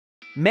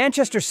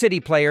Manchester City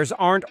players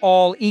aren't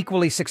all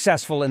equally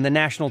successful in the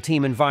national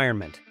team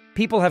environment.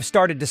 People have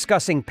started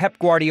discussing Pep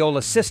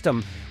Guardiola's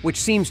system, which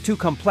seems too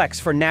complex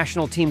for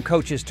national team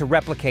coaches to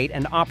replicate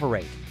and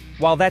operate.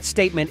 While that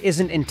statement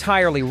isn't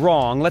entirely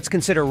wrong, let's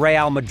consider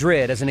Real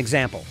Madrid as an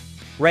example.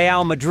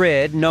 Real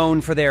Madrid,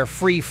 known for their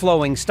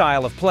free-flowing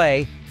style of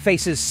play,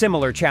 faces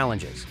similar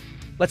challenges.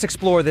 Let's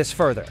explore this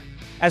further.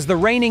 As the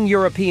reigning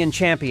European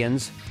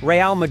champions,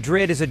 Real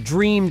Madrid is a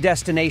dream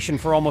destination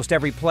for almost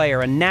every player,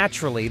 and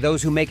naturally,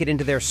 those who make it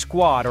into their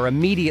squad are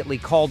immediately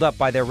called up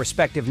by their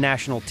respective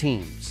national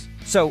teams.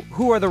 So,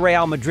 who are the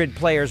Real Madrid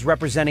players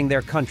representing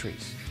their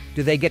countries?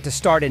 Do they get to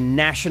start in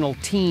national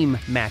team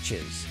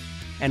matches?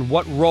 And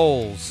what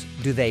roles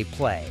do they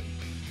play?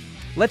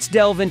 Let's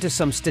delve into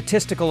some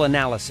statistical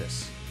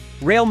analysis.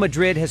 Real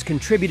Madrid has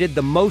contributed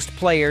the most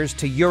players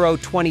to Euro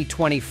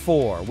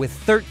 2024, with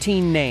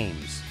 13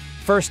 names.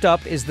 First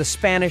up is the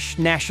Spanish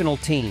national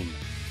team.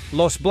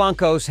 Los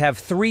Blancos have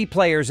 3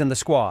 players in the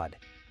squad: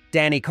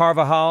 Dani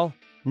Carvajal,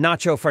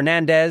 Nacho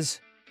Fernandez,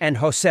 and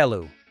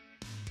Joselu.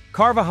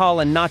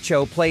 Carvajal and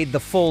Nacho played the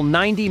full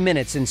 90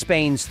 minutes in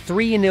Spain's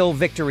 3-0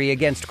 victory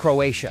against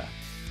Croatia.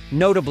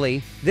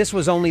 Notably, this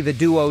was only the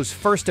duo's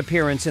first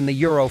appearance in the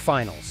Euro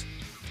finals.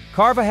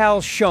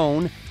 Carvajal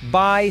shone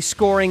by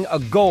scoring a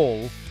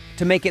goal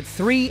to make it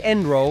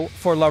 3-0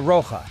 for La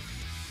Roja.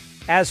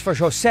 As for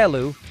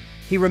Joselu,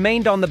 he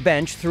remained on the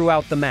bench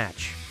throughout the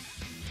match.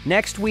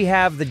 Next, we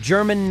have the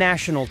German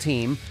national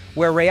team,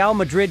 where Real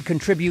Madrid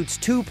contributes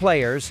 2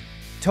 players,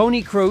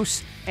 Toni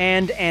Kroos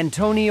and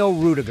Antonio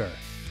Rudiger.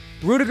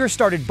 Rudiger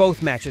started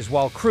both matches,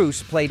 while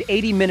Kroos played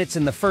 80 minutes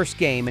in the first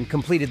game and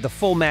completed the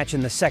full match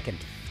in the second.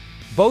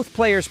 Both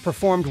players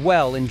performed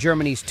well in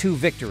Germany's 2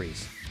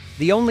 victories.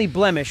 The only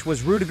blemish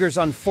was Rudiger's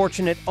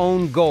unfortunate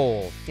own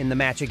goal in the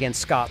match against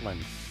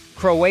Scotland.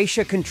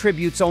 Croatia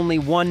contributes only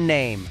 1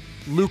 name,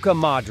 Luka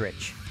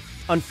Modric.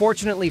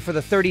 Unfortunately for the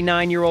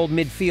 39-year-old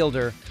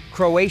midfielder,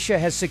 Croatia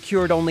has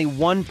secured only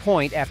 1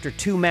 point after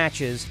 2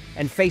 matches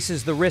and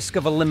faces the risk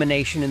of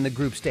elimination in the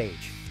group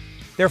stage.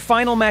 Their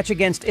final match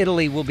against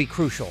Italy will be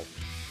crucial.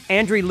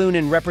 Andriy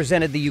Lunin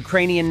represented the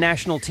Ukrainian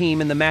national team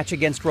in the match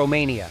against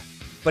Romania,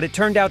 but it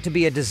turned out to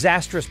be a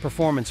disastrous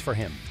performance for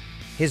him.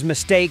 His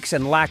mistakes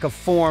and lack of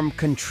form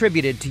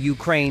contributed to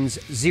Ukraine's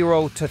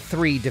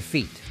 0-3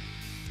 defeat.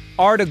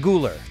 Arda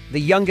Güler,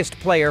 the youngest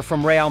player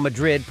from Real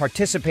Madrid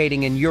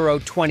participating in Euro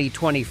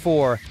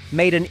 2024,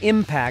 made an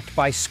impact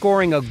by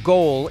scoring a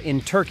goal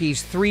in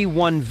Turkey's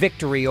 3-1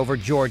 victory over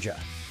Georgia.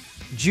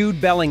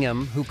 Jude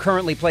Bellingham, who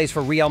currently plays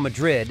for Real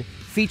Madrid,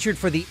 featured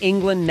for the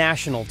England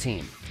national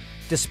team.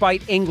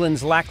 Despite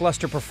England's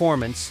lackluster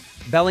performance,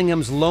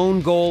 Bellingham's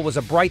lone goal was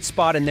a bright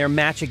spot in their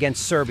match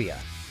against Serbia.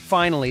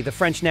 Finally, the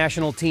French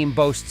national team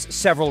boasts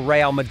several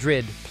Real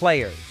Madrid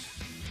players: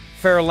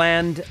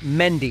 Ferland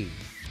Mendy,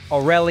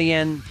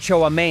 Aurelien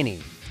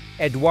Tchouameni,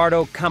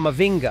 Eduardo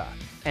Camavinga,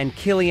 and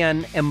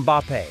Kylian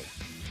Mbappé.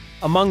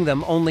 Among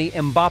them, only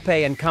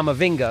Mbappé and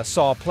Camavinga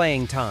saw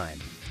playing time.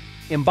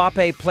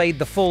 Mbappé played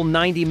the full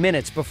 90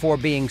 minutes before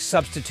being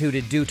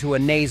substituted due to a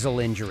nasal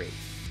injury.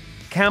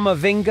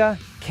 Camavinga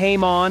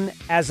came on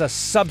as a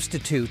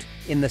substitute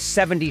in the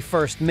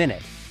 71st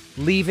minute,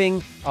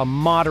 leaving a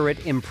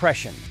moderate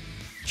impression.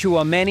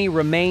 Tchouameni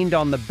remained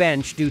on the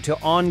bench due to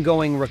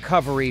ongoing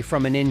recovery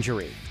from an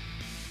injury.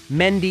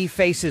 Mendy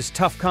faces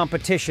tough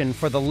competition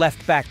for the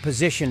left-back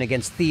position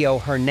against Theo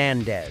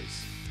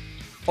Hernandez.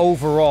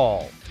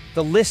 Overall,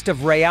 the list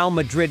of Real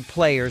Madrid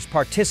players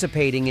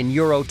participating in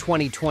Euro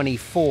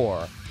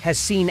 2024 has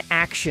seen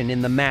action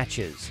in the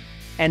matches,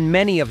 and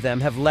many of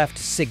them have left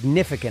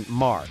significant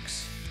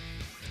marks.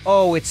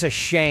 Oh, it's a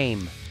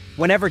shame.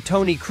 Whenever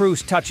Toni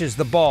Kroos touches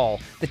the ball,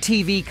 the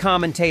TV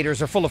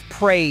commentators are full of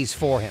praise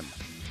for him.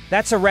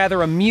 That's a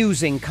rather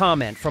amusing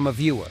comment from a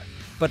viewer,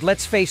 but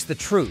let's face the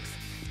truth.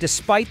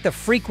 Despite the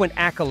frequent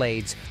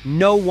accolades,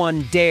 no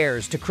one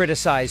dares to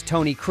criticize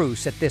Toni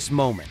Kroos at this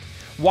moment.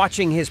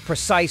 Watching his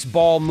precise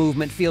ball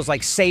movement feels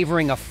like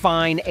savoring a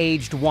fine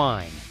aged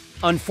wine.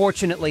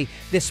 Unfortunately,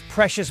 this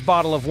precious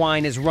bottle of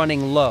wine is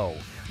running low.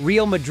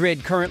 Real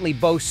Madrid currently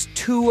boasts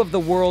 2 of the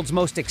world's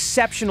most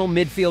exceptional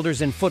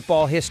midfielders in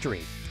football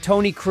history,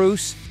 Toni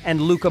Kroos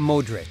and Luka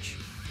Modric.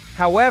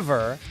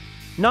 However,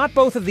 not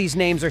both of these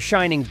names are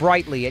shining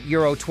brightly at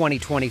Euro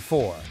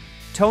 2024.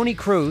 Toni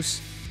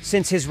Kroos,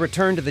 since his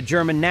return to the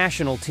German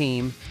national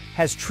team,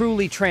 has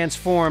truly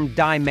transformed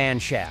Die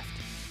Mannschaft.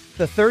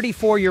 The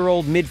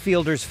 34-year-old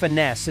midfielder's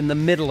finesse in the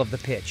middle of the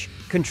pitch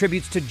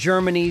contributes to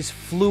Germany's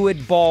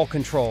fluid ball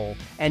control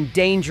and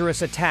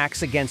dangerous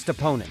attacks against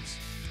opponents.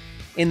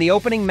 In the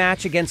opening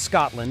match against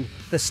Scotland,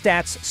 the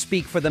stats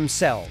speak for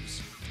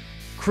themselves.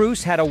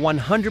 Kroos had a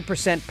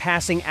 100%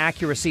 passing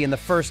accuracy in the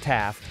first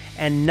half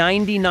and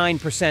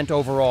 99%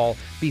 overall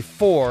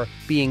before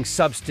being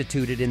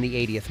substituted in the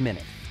 80th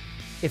minute.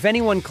 If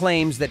anyone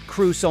claims that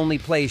Kroos only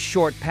plays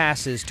short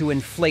passes to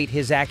inflate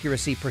his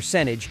accuracy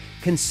percentage,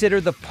 consider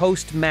the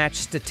post-match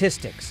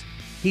statistics.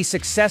 He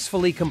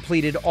successfully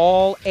completed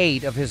all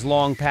 8 of his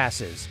long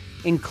passes,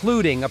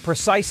 including a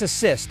precise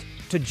assist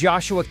to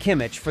Joshua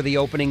Kimmich for the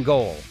opening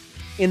goal.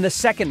 In the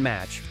second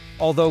match,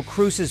 although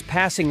Kroos's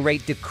passing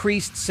rate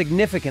decreased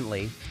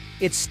significantly,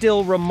 it's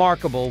still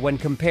remarkable when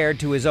compared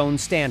to his own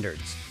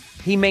standards.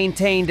 He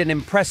maintained an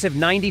impressive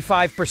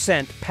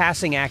 95%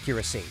 passing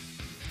accuracy.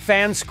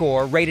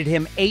 FanScore rated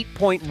him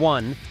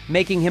 8.1,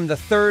 making him the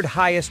third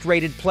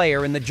highest-rated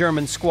player in the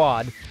German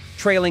squad,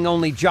 trailing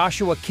only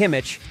Joshua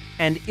Kimmich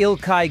and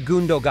İlkay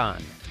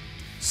Gündoğan.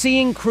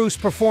 Seeing Kroos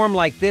perform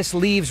like this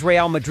leaves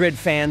Real Madrid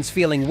fans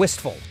feeling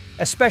wistful,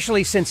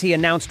 especially since he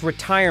announced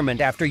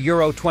retirement after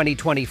Euro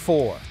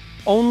 2024.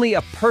 Only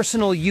a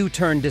personal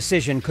U-turn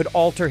decision could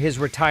alter his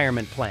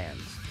retirement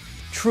plans.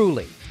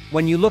 Truly,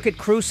 when you look at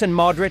Kroos and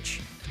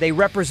Modric, they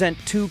represent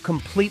two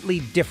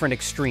completely different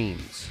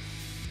extremes.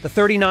 The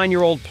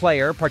 39-year-old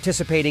player,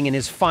 participating in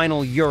his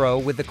final Euro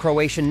with the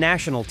Croatian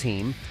national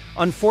team,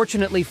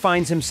 unfortunately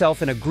finds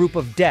himself in a group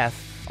of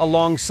death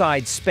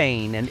alongside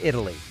Spain and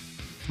Italy.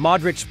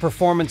 Modric's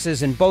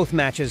performances in both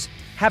matches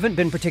haven't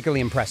been particularly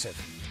impressive.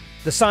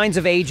 The signs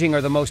of aging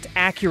are the most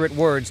accurate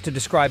words to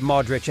describe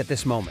Modric at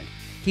this moment.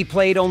 He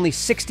played only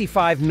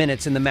 65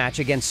 minutes in the match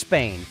against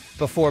Spain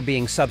before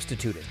being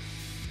substituted.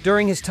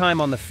 During his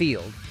time on the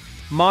field,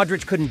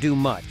 Modric couldn't do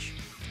much,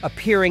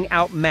 appearing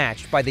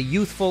outmatched by the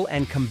youthful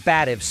and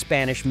combative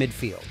Spanish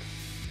midfield.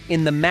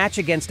 In the match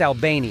against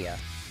Albania,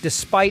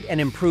 despite an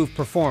improved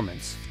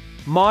performance,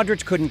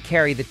 Modric couldn't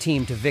carry the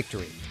team to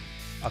victory.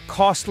 A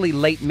costly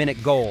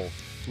late-minute goal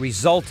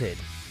resulted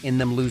in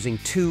them losing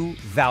 2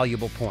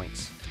 valuable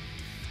points.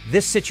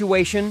 This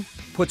situation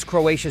puts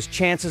Croatia's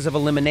chances of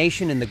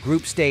elimination in the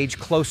group stage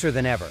closer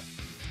than ever,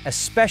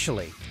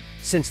 especially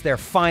since their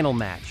final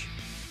match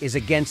is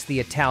against the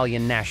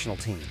Italian national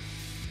team.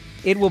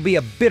 It will be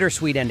a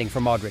bittersweet ending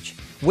for Modric,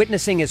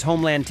 witnessing his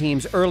homeland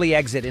team's early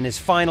exit in his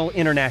final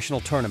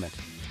international tournament.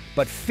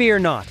 But fear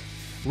not,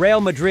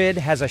 Real Madrid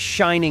has a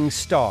shining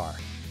star.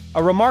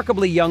 A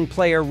remarkably young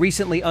player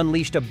recently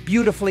unleashed a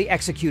beautifully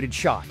executed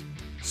shot,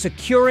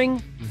 securing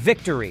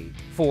victory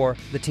for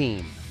the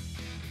team.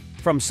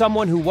 From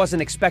someone who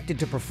wasn't expected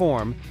to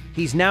perform,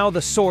 he's now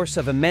the source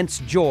of immense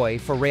joy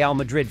for Real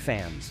Madrid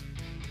fans.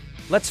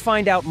 Let's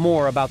find out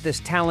more about this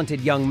talented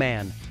young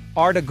man.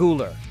 Arda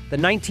Güler, the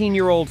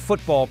 19-year-old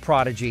football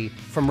prodigy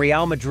from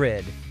Real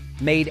Madrid,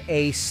 made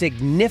a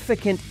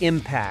significant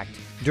impact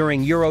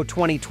during Euro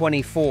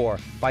 2024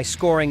 by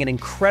scoring an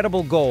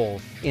incredible goal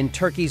in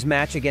Turkey's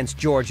match against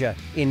Georgia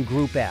in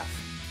Group F.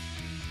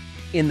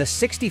 In the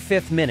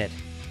 65th minute,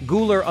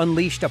 Güler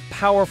unleashed a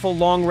powerful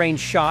long-range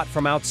shot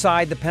from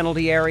outside the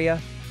penalty area,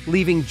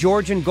 leaving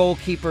Georgian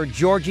goalkeeper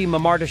Georgi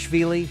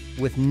Mamardashvili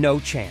with no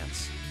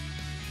chance.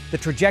 The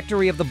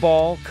trajectory of the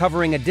ball,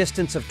 covering a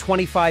distance of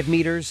 25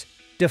 meters,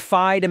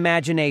 defied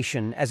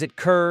imagination as it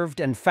curved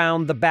and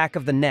found the back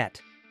of the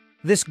net.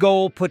 This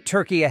goal put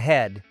Turkey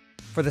ahead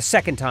for the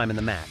second time in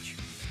the match.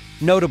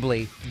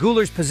 Notably,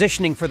 Güler's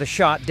positioning for the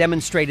shot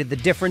demonstrated the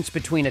difference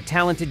between a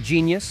talented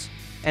genius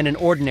and an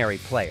ordinary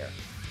player.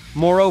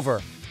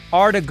 Moreover,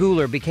 Arda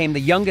Güler became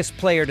the youngest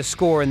player to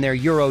score in their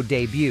Euro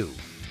debut,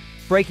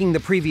 breaking the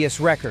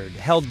previous record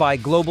held by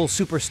global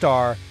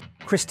superstar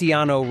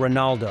Cristiano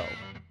Ronaldo.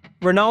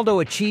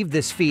 Ronaldo achieved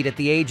this feat at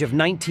the age of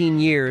 19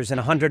 years and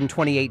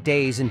 128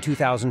 days in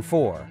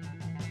 2004,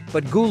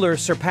 but Güler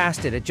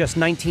surpassed it at just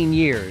 19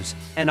 years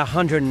and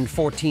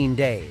 114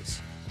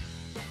 days.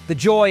 The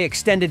joy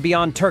extended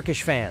beyond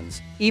Turkish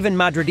fans. Even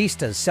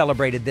Madridistas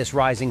celebrated this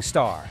rising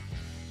star.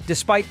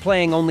 Despite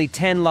playing only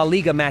 10 La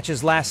Liga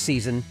matches last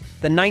season,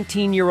 the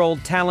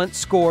 19-year-old talent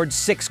scored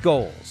 6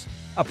 goals,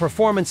 a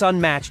performance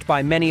unmatched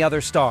by many other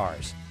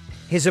stars.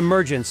 His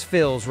emergence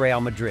fills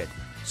Real Madrid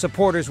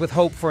supporters with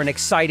hope for an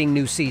exciting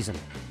new season.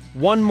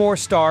 One more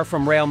star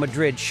from Real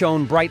Madrid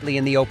shone brightly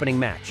in the opening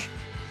match: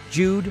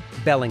 Jude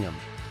Bellingham.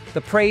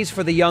 The praise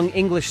for the young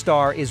English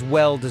star is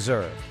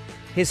well-deserved.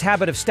 His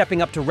habit of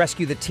stepping up to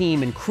rescue the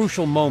team in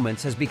crucial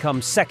moments has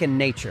become second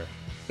nature.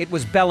 It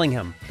was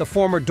Bellingham, the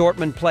former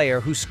Dortmund player,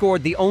 who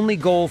scored the only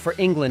goal for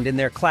England in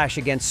their clash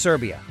against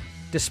Serbia.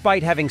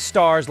 Despite having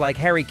stars like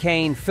Harry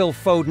Kane, Phil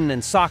Foden,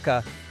 and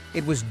Saka,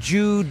 it was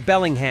Jude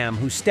Bellingham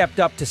who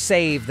stepped up to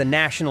save the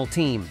national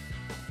team.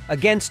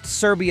 Against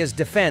Serbia's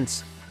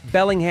defense,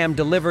 Bellingham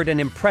delivered an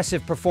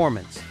impressive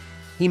performance.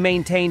 He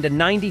maintained a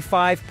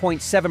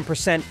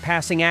 95.7%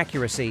 passing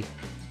accuracy,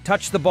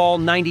 touched the ball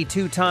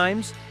 92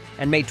 times,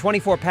 and made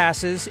 24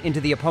 passes into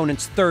the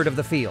opponent's third of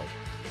the field.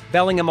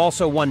 Bellingham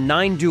also won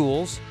 9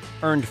 duels,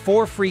 earned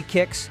 4 free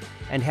kicks,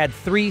 and had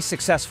 3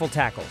 successful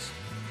tackles.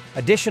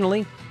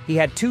 Additionally, he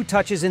had 2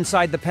 touches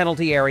inside the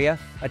penalty area,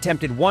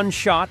 attempted 1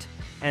 shot,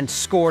 and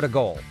scored a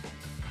goal.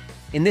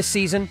 In this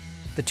season,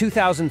 the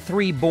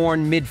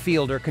 2003-born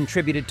midfielder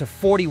contributed to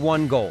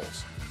 41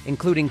 goals,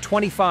 including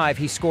 25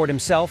 he scored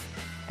himself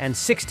and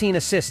 16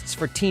 assists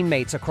for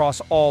teammates across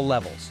all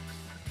levels.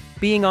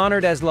 Being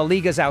honored as La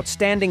Liga's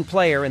outstanding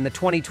player in the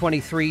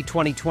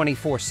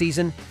 2023-2024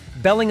 season,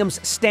 Bellingham's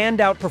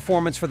standout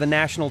performance for the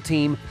national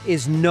team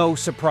is no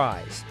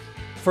surprise.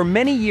 For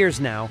many years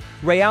now,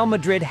 Real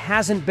Madrid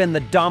hasn't been the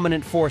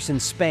dominant force in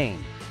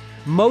Spain.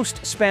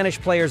 Most Spanish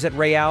players at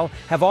Real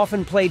have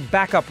often played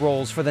backup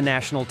roles for the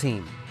national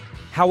team.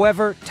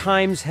 However,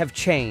 times have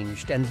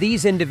changed, and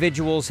these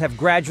individuals have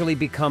gradually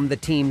become the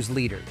team's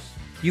leaders.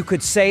 You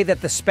could say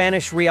that the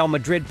Spanish Real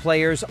Madrid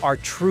players are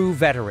true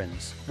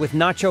veterans, with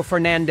Nacho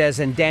Fernandez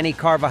and Dani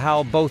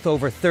Carvajal both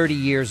over 30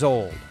 years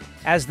old.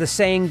 As the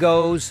saying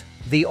goes,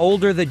 the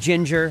older the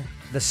ginger,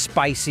 the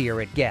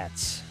spicier it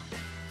gets.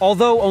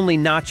 Although only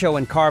Nacho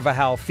and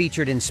Carvajal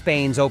featured in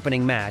Spain's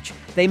opening match,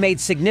 they made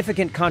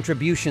significant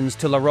contributions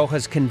to La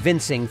Roja's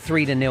convincing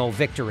 3-0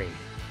 victory.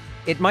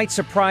 It might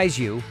surprise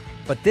you,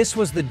 but this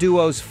was the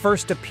duo's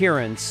first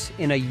appearance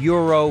in a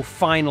Euro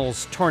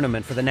finals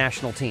tournament for the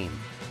national team.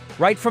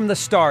 Right from the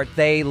start,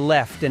 they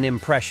left an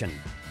impression.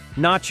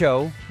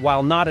 Nacho,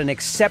 while not an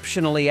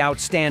exceptionally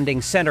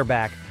outstanding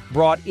center-back,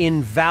 brought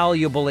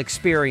invaluable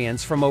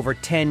experience from over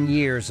 10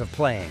 years of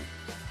playing.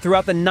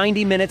 Throughout the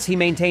 90 minutes, he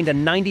maintained a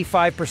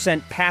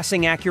 95%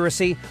 passing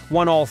accuracy,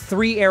 won all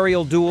 3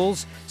 aerial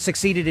duels,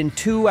 succeeded in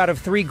 2 out of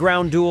 3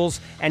 ground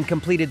duels, and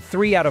completed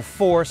 3 out of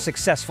 4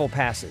 successful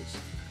passes.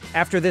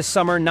 After this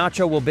summer,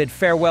 Nacho will bid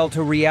farewell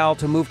to Real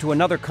to move to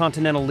another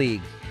continental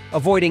league,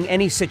 avoiding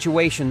any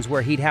situations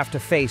where he'd have to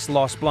face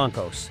Los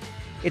Blancos.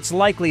 It's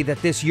likely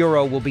that this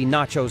Euro will be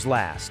Nacho's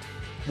last.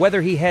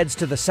 Whether he heads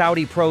to the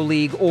Saudi Pro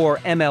League or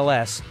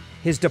MLS,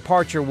 his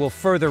departure will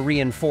further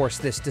reinforce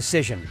this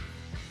decision.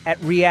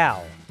 At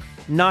Real,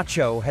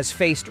 Nacho has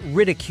faced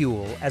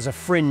ridicule as a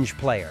fringe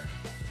player.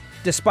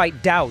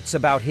 Despite doubts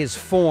about his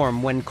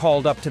form when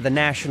called up to the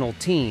national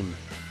team,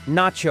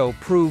 Nacho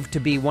proved to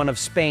be one of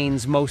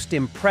Spain's most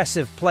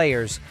impressive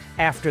players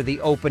after the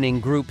opening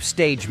group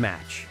stage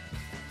match.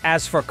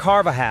 As for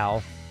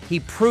Carvajal,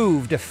 he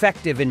proved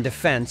effective in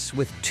defense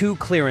with 2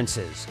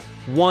 clearances,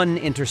 1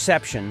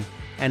 interception,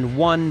 and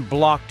 1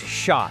 blocked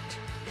shot.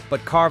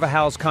 But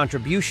Carvajal's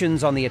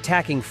contributions on the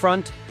attacking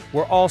front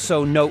were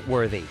also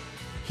noteworthy.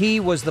 He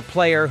was the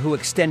player who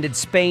extended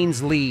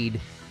Spain's lead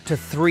to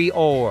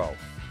 3-0.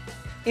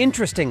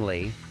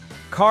 Interestingly,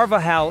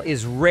 Carvajal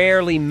is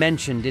rarely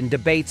mentioned in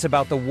debates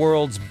about the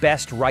world's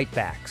best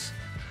right-backs.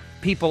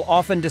 People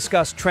often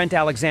discuss Trent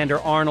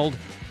Alexander-Arnold,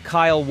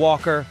 Kyle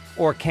Walker,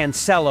 or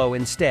Cancelo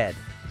instead.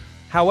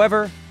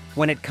 However,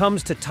 when it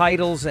comes to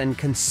titles and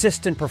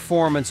consistent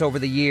performance over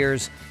the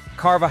years,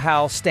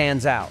 Carvajal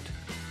stands out.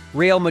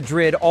 Real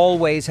Madrid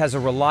always has a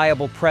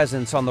reliable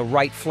presence on the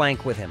right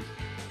flank with him.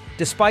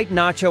 Despite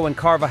Nacho and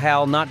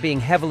Carvajal not being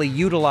heavily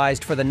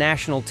utilized for the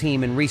national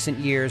team in recent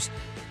years,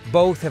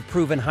 both have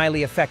proven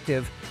highly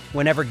effective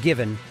whenever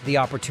given the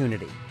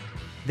opportunity.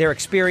 Their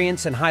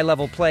experience and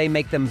high-level play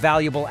make them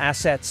valuable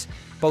assets,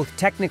 both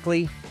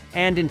technically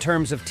and in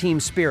terms of team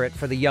spirit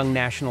for the young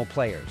national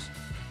players.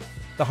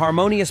 The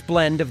harmonious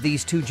blend of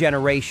these 2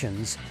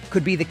 generations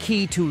could be the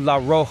key to La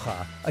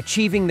Roja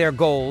achieving their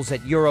goals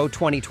at Euro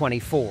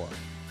 2024.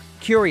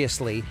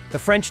 Curiously, the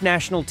French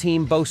national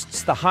team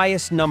boasts the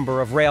highest number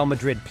of Real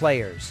Madrid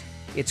players.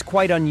 It's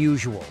quite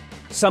unusual.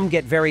 Some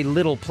get very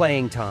little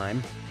playing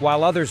time,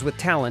 while others with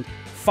talent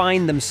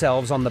find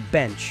themselves on the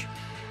bench.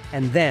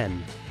 And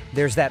then,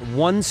 there's that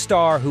one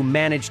star who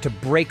managed to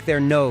break their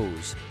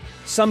nose.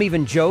 Some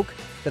even joke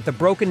that the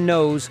broken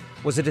nose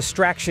was a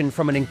distraction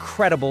from an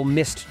incredible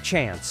missed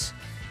chance.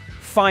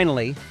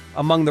 Finally,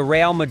 among the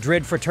Real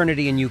Madrid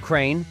fraternity in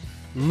Ukraine,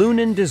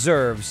 Lunin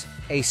deserves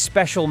a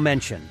special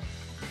mention.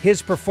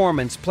 His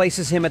performance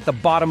places him at the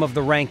bottom of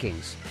the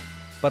rankings.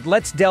 But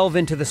let's delve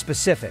into the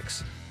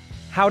specifics.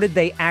 How did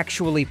they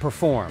actually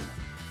perform?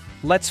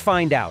 Let's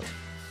find out.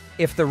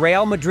 If the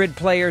Real Madrid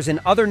players in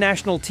other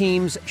national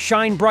teams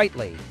shine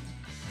brightly,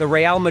 the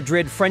Real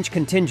Madrid French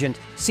contingent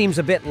seems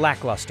a bit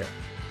lackluster.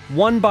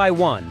 One by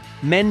one,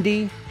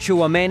 Mendy,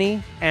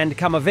 Tchouaméni, and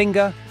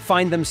Camavinga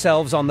find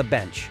themselves on the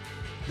bench.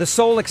 The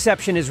sole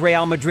exception is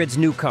Real Madrid's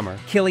newcomer,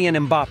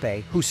 Kylian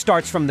Mbappé, who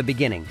starts from the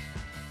beginning.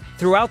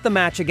 Throughout the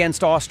match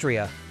against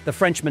Austria, the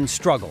Frenchman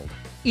struggled.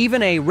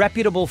 Even a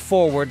reputable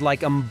forward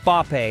like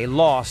Mbappé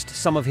lost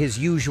some of his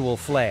usual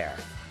flair.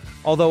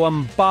 Although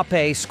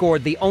Mbappé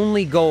scored the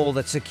only goal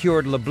that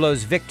secured Le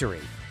Bleu's victory,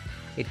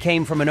 it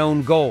came from an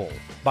own goal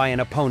by an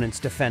opponent's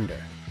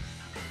defender.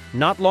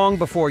 Not long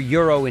before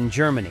Euro in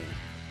Germany,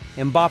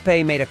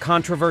 Mbappé made a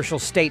controversial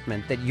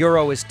statement that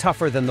Euro is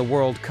tougher than the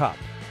World Cup.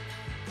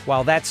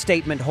 While that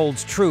statement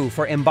holds true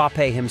for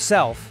Mbappé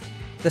himself,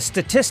 the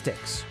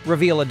statistics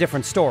reveal a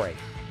different story.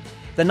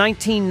 The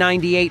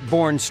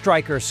 1998-born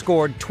striker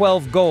scored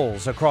 12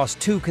 goals across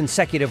 2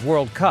 consecutive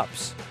World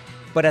Cups,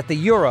 but at the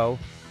Euro,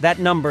 that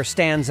number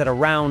stands at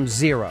around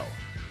 0.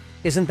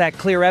 Isn't that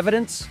clear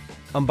evidence?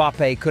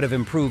 Mbappé could have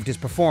improved his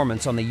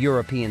performance on the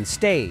European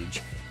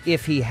stage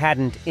if he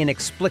hadn't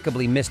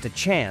inexplicably missed a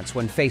chance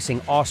when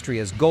facing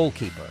Austria's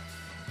goalkeeper.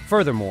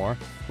 Furthermore,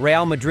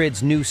 Real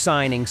Madrid's new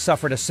signing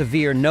suffered a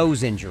severe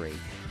nose injury,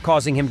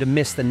 causing him to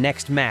miss the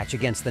next match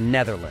against the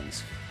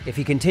Netherlands. If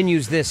he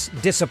continues this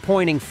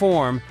disappointing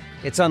form,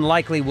 it's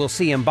unlikely we'll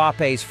see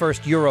Mbappé's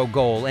first Euro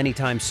goal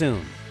anytime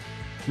soon.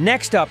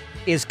 Next up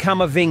is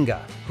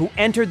Camavinga, who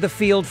entered the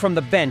field from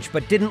the bench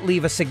but didn't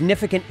leave a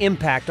significant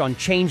impact on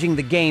changing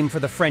the game for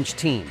the French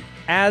team.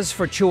 As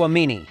for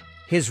Tchouaméni,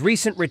 his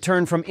recent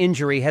return from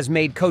injury has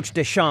made Coach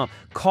Deschamps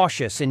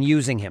cautious in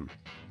using him.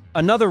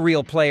 Another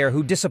real player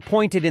who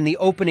disappointed in the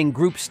opening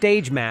group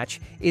stage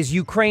match is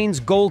Ukraine's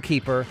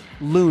goalkeeper,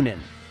 Lunin.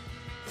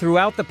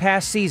 Throughout the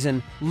past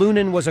season,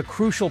 Lunin was a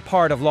crucial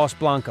part of Los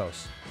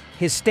Blancos.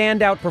 His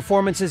standout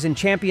performances in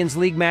Champions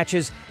League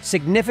matches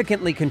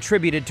significantly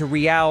contributed to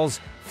Real's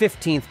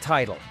 15th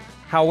title.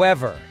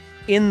 However,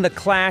 in the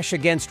clash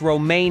against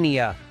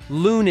Romania,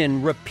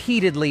 Lunin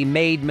repeatedly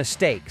made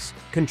mistakes,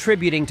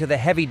 contributing to the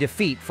heavy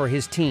defeat for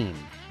his team.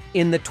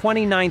 In the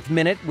 29th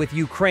minute, with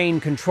Ukraine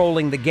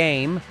controlling the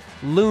game,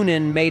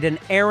 Lunin made an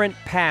errant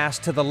pass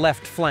to the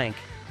left flank,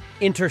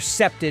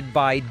 intercepted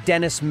by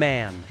Denis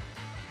Mann.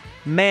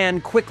 Mann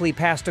quickly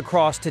passed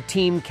across to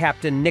team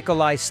captain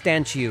Nicolae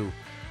Stanciu,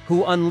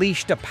 who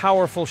unleashed a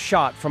powerful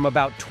shot from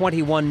about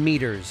 21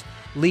 meters,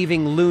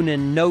 leaving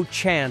Lunin no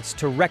chance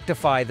to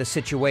rectify the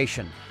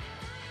situation.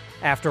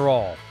 After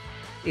all,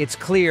 it's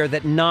clear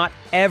that not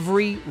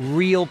every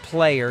real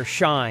player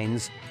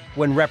shines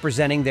when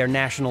representing their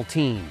national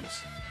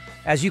teams.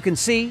 As you can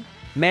see,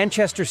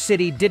 Manchester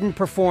City didn't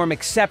perform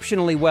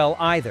exceptionally well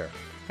either,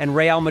 and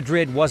Real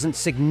Madrid wasn't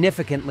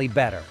significantly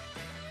better.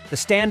 The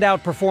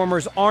standout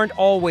performers aren't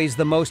always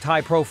the most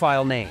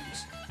high-profile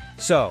names.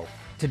 So,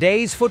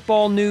 today's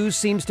football news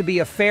seems to be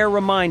a fair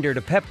reminder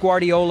to Pep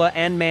Guardiola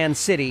and Man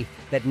City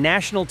that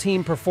national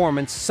team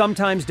performance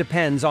sometimes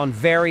depends on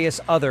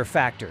various other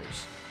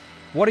factors.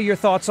 What are your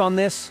thoughts on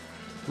this?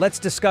 Let's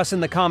discuss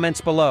in the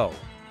comments below.